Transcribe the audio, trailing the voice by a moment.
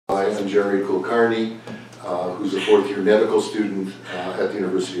Anjali Kulkarni, who's a fourth-year medical student at the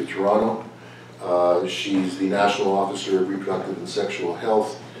University of Toronto. She's the National Officer of Reproductive and Sexual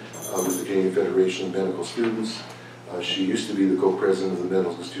Health with the Canadian Federation of Medical Students. She used to be the co-president of the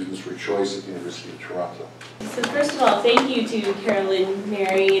Medical Students for Choice at the University of Toronto. So first of all, thank you to Carolyn,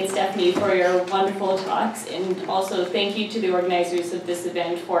 Mary, and Stephanie for your wonderful talks, and also thank you to the organizers of this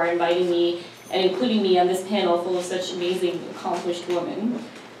event for inviting me and including me on this panel full of such amazing, accomplished women.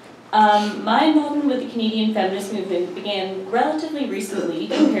 My involvement with the Canadian feminist movement began relatively recently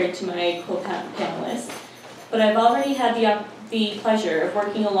compared to my co-panelists, but I've already had the pleasure of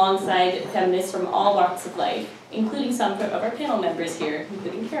working alongside feminists from all walks of life, including some of our panel members here,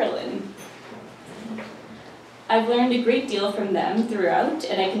 including Carolyn. I've learned a great deal from them throughout,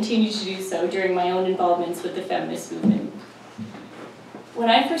 and I continue to do so during my own involvements with the feminist movement. When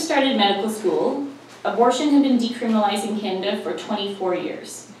I first started medical school, abortion had been decriminalized in Canada for 24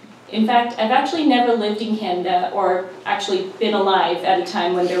 years. In fact, I've actually never lived in Canada or actually been alive at a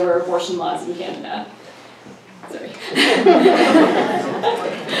time when there were abortion laws in Canada. Sorry.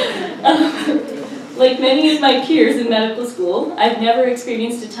 Like many of my peers in medical school, I've never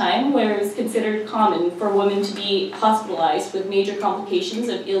experienced a time where it was considered common for women to be hospitalized with major complications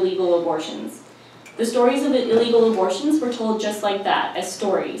of illegal abortions. The stories of illegal abortions were told just like that, as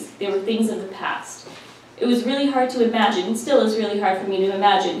stories. They were things of the past. It was really hard to imagine, and still is really hard for me to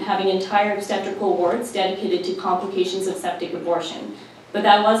imagine, having entire obstetrical wards dedicated to complications of septic abortion. But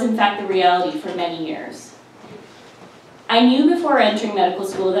that was in fact the reality for many years. I knew before entering medical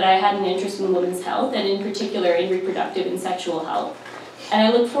school that I had an interest in women's health, and in particular in reproductive and sexual health. And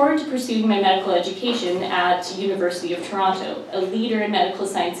I look forward to pursuing my medical education at University of Toronto, a leader in medical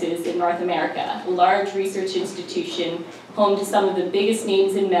sciences in North America, a large research institution, home to some of the biggest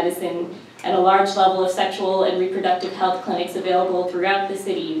names in medicine, and a large level of sexual and reproductive health clinics available throughout the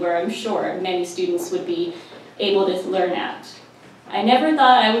city, where I'm sure many students would be able to learn at. I never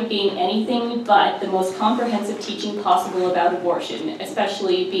thought I would gain anything but the most comprehensive teaching possible about abortion,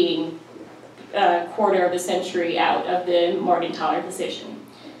 especially being a quarter of a century out of the Morgentaler decision.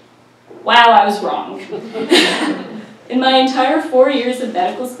 Wow, I was wrong. In my entire 4 years of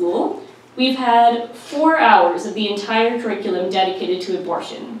medical school, we've had 4 hours of the entire curriculum dedicated to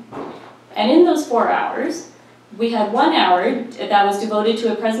abortion. And in those 4 hours, we had 1 hour that was devoted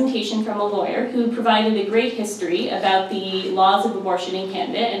to a presentation from a lawyer who provided a great history about the laws of abortion in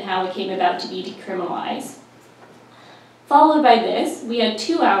Canada and how it came about to be decriminalized. Followed by this, we had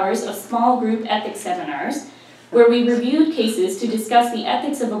 2 hours of small group ethics seminars where we reviewed cases to discuss the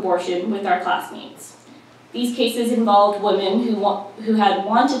ethics of abortion with our classmates. These cases involved women who had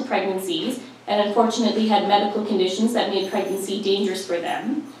wanted pregnancies and unfortunately had medical conditions that made pregnancy dangerous for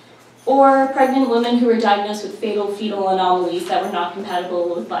them, or pregnant women who were diagnosed with fatal fetal anomalies that were not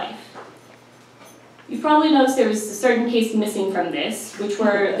compatible with life. You've probably noticed there was a certain case missing from this, which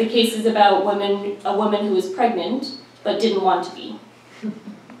were the cases about a woman who was pregnant but didn't want to be.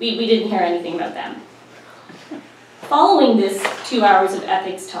 We didn't hear anything about them. Following this 2 hours of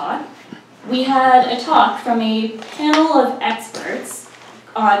ethics talk, we had a talk from a panel of experts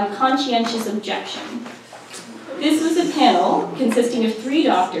on conscientious objection. This was a panel consisting of 3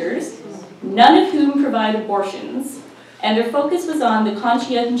 doctors, none of whom provide abortions, and their focus was on the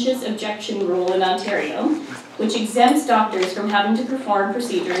conscientious objection rule in Ontario, which exempts doctors from having to perform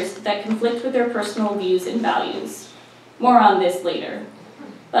procedures that conflict with their personal views and values. More on this later.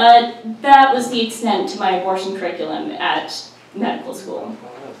 But that was the extent to my abortion curriculum at medical school.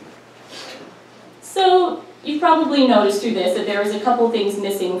 So, you've probably noticed through this that there was a couple things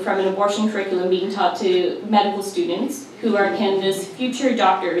missing from an abortion curriculum being taught to medical students who are Canada's future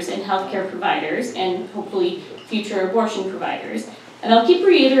doctors and healthcare providers, and hopefully future abortion providers. And I'll keep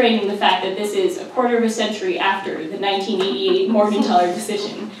reiterating the fact that this is a quarter of a century after the 1988 Morgentaler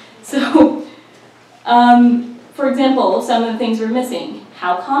decision. So, for example, some of the things we're missing.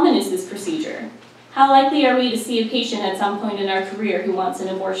 How common is this procedure? How likely are we to see a patient at some point in our career who wants an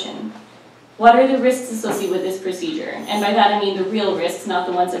abortion? What are the risks associated with this procedure? And by that I mean the real risks, not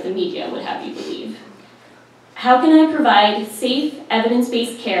the ones that the media would have you believe. How can I provide safe,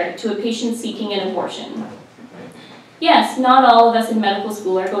 evidence-based care to a patient seeking an abortion? Yes, not all of us in medical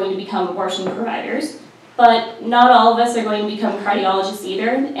school are going to become abortion providers, but not all of us are going to become cardiologists either,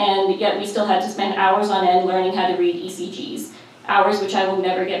 and yet we still had to spend hours on end learning how to read ECGs. Hours which I will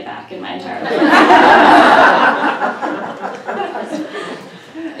never get back in my entire life.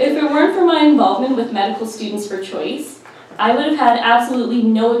 If it weren't for my involvement with Medical Students for Choice, I would have had absolutely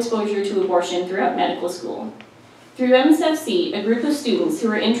no exposure to abortion throughout medical school. Through MSFC, a group of students who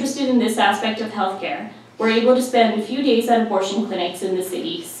were interested in this aspect of healthcare were able to spend a few days at abortion clinics in the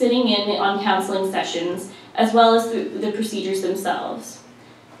city, sitting in on counseling sessions, as well as the procedures themselves.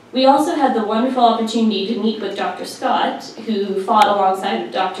 We also had the wonderful opportunity to meet with Dr. Scott, who fought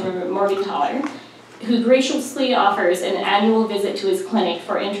alongside Dr. Morgenthaler, who graciously offers an annual visit to his clinic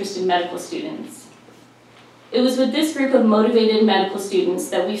for interested medical students. It was with this group of motivated medical students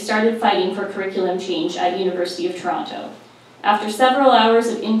that we started fighting for curriculum change at University of Toronto. After several hours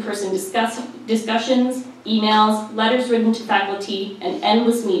of in-person discussions, emails, letters written to faculty, and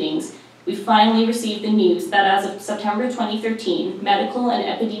endless meetings, we finally received the news that as of September 2013, medical and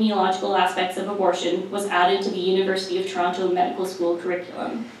epidemiological aspects of abortion was added to the University of Toronto Medical School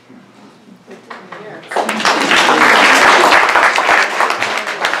curriculum.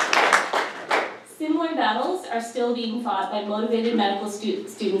 Similar battles are still being fought by motivated medical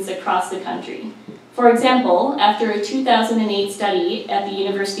students across the country. For example, after a 2008 study at the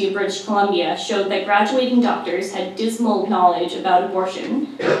University of British Columbia showed that graduating doctors had dismal knowledge about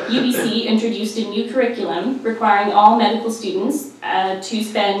abortion, UBC introduced a new curriculum requiring all medical students to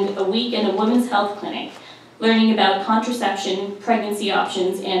spend a week in a women's health clinic, learning about contraception, pregnancy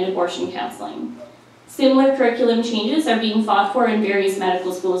options, and abortion counseling. Similar curriculum changes are being fought for in various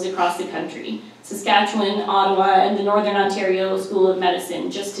medical schools across the country, Saskatchewan, Ottawa, and the Northern Ontario School of Medicine,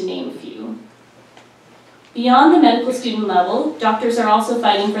 just to name a few. Beyond the medical student level, doctors are also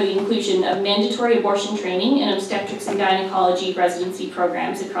fighting for the inclusion of mandatory abortion training in obstetrics and gynecology residency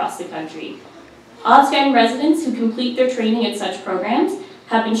programs across the country. OBGYN residents who complete their training at such programs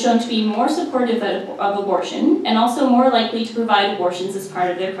have been shown to be more supportive of abortion and also more likely to provide abortions as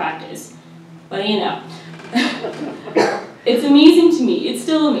part of their practice. But you know, it's amazing to me. It's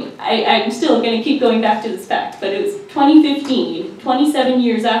still amazing. I'm still going to keep going back to this fact, but it was 2015, 27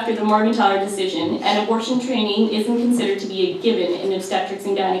 years after the Morgenthaler decision, and abortion training isn't considered to be a given in obstetrics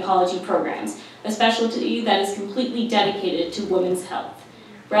and gynecology programs, a specialty that is completely dedicated to women's health.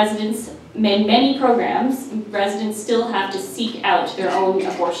 Residents, in many programs, residents still have to seek out their own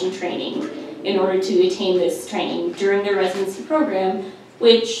abortion training in order to attain this training during their residency program,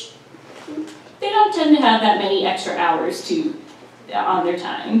 which they don't tend to have that many extra hours on their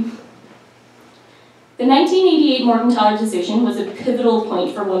time. The 1988 Morgenthaler decision was a pivotal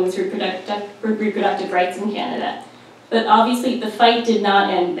point for women's reproductive rights in Canada, but obviously the fight did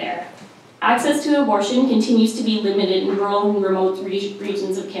not end there. Access to abortion continues to be limited in rural and remote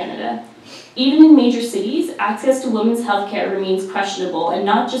regions of Canada. Even in major cities, access to women's health care remains questionable, and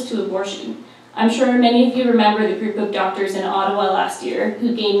not just to abortion. I'm sure many of you remember the group of doctors in Ottawa last year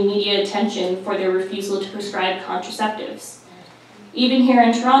who gained media attention for their refusal to prescribe contraceptives. Even here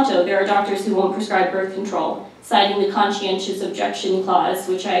in Toronto, there are doctors who won't prescribe birth control, citing the conscientious objection clause,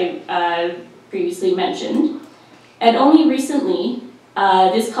 which I previously mentioned. And only recently,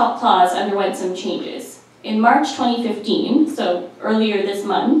 this clause underwent some changes. In March 2015, so earlier this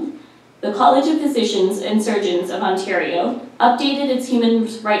month, the College of Physicians and Surgeons of Ontario updated its human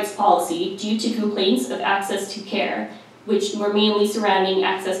rights policy due to complaints of access to care, which were mainly surrounding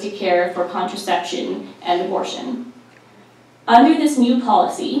access to care for contraception and abortion. Under this new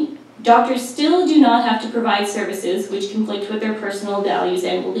policy, doctors still do not have to provide services which conflict with their personal values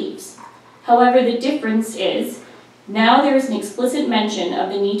and beliefs. However, the difference is, now there is an explicit mention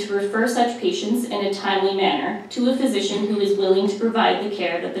of the need to refer such patients in a timely manner to a physician who is willing to provide the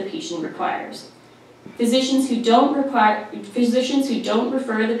care that the patient requires. Physicians who don't refer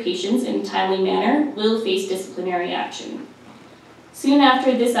the patients in a timely manner will face disciplinary action. Soon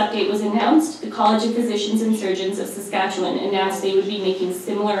after this update was announced, the College of Physicians and Surgeons of Saskatchewan announced they would be making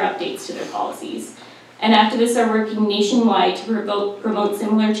similar updates to their policies, and activists are working nationwide to promote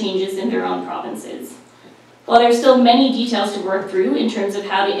similar changes in their own provinces. While there are still many details to work through in terms of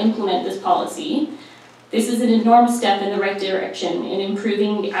how to implement this policy, this is an enormous step in the right direction in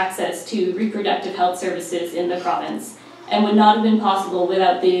improving access to reproductive health services in the province, and would not have been possible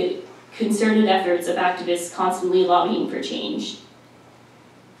without the concerted efforts of activists constantly lobbying for change.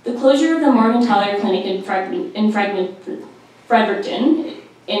 The closure of the Morgenthaler Clinic in Fredericton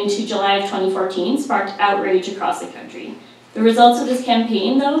into July of 2014 sparked outrage across the country. The results of this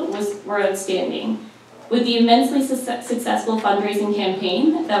campaign, though, were outstanding. With the immensely successful fundraising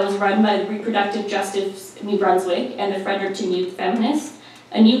campaign that was run by the Reproductive Justice New Brunswick and the Fredericton Youth Feminists,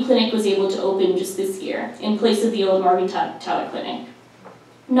 a new clinic was able to open just this year, in place of the old Morgenthaler Clinic.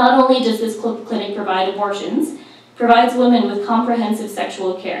 Not only does this clinic provide abortions, it provides women with comprehensive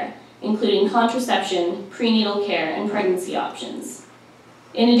sexual care, including contraception, prenatal care, and pregnancy options.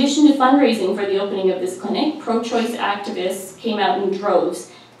 In addition to fundraising for the opening of this clinic, pro-choice activists came out in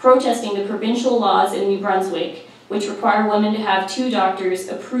droves, protesting the provincial laws in New Brunswick which require women to have 2 doctors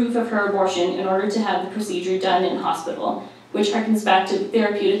approve of her abortion in order to have the procedure done in hospital, which harkens back to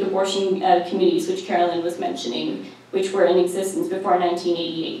therapeutic abortion committees, which Carolyn was mentioning, which were in existence before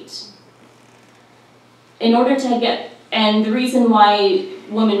 1988. In order to get, and the reason why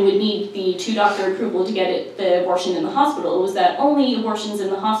women would need the 2-doctor approval to get the abortion in the hospital was that only abortions in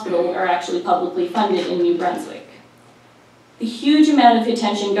the hospital are actually publicly funded in New Brunswick. The huge amount of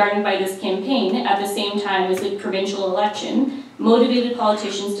attention garnered by this campaign at the same time as the provincial election motivated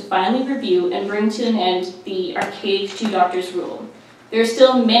politicians to finally review and bring to an end the archaic 2 doctors rule. There are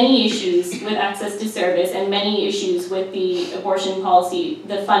still many issues with access to service and many issues with the abortion policy,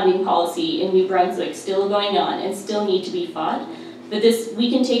 the funding policy in New Brunswick still going on and still need to be fought. But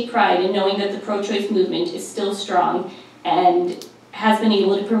we can take pride in knowing that the pro-choice movement is still strong and has been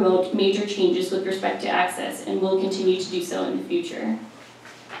able to promote major changes with respect to access and will continue to do so in the future.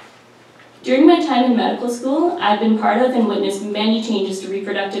 During my time in medical school, I've been part of and witnessed many changes to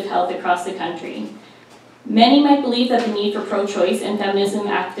reproductive health across the country. Many might believe that the need for pro-choice and feminism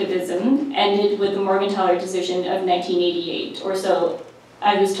activism ended with the Morgentaler decision of 1988, or so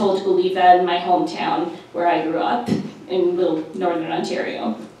I was told to believe that in my hometown where I grew up, in little northern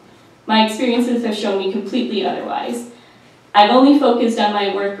Ontario. My experiences have shown me completely otherwise. I've only focused on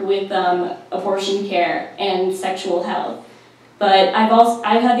my work with abortion care and sexual health, but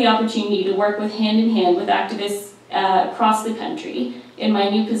I've had the opportunity to work hand in hand with activists across the country in my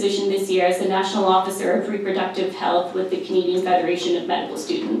new position this year as the National Officer of Reproductive Health with the Canadian Federation of Medical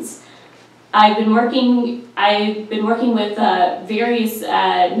Students. I've been working with various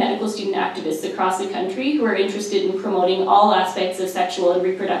medical student activists across the country who are interested in promoting all aspects of sexual and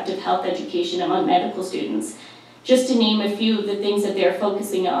reproductive health education among medical students. Just to name a few of the things that they're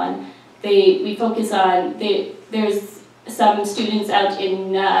focusing on, there's some students out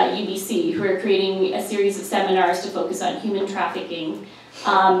in UBC who are creating a series of seminars to focus on human trafficking.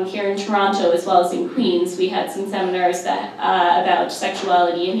 Here in Toronto, as well as in Queens, we had some seminars about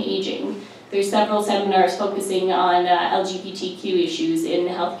sexuality and aging. There's several seminars focusing on LGBTQ issues in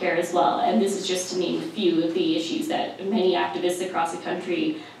healthcare as well, and this is just to name a few of the issues that many activists across the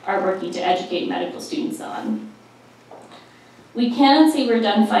country are working to educate medical students on. We cannot say we're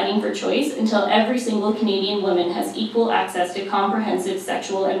done fighting for choice until every single Canadian woman has equal access to comprehensive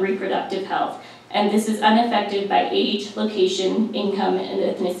sexual and reproductive health, and this is unaffected by age, location, income, and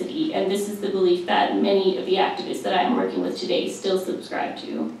ethnicity, and this is the belief that many of the activists that I am working with today still subscribe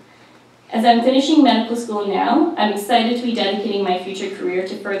to. As I'm finishing medical school now, I'm excited to be dedicating my future career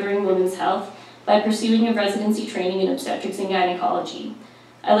to furthering women's health by pursuing a residency training in obstetrics and gynecology.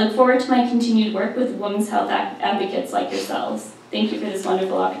 I look forward to my continued work with women's health advocates like yourselves. Thank you for this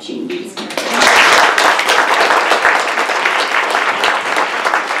wonderful opportunity to speak.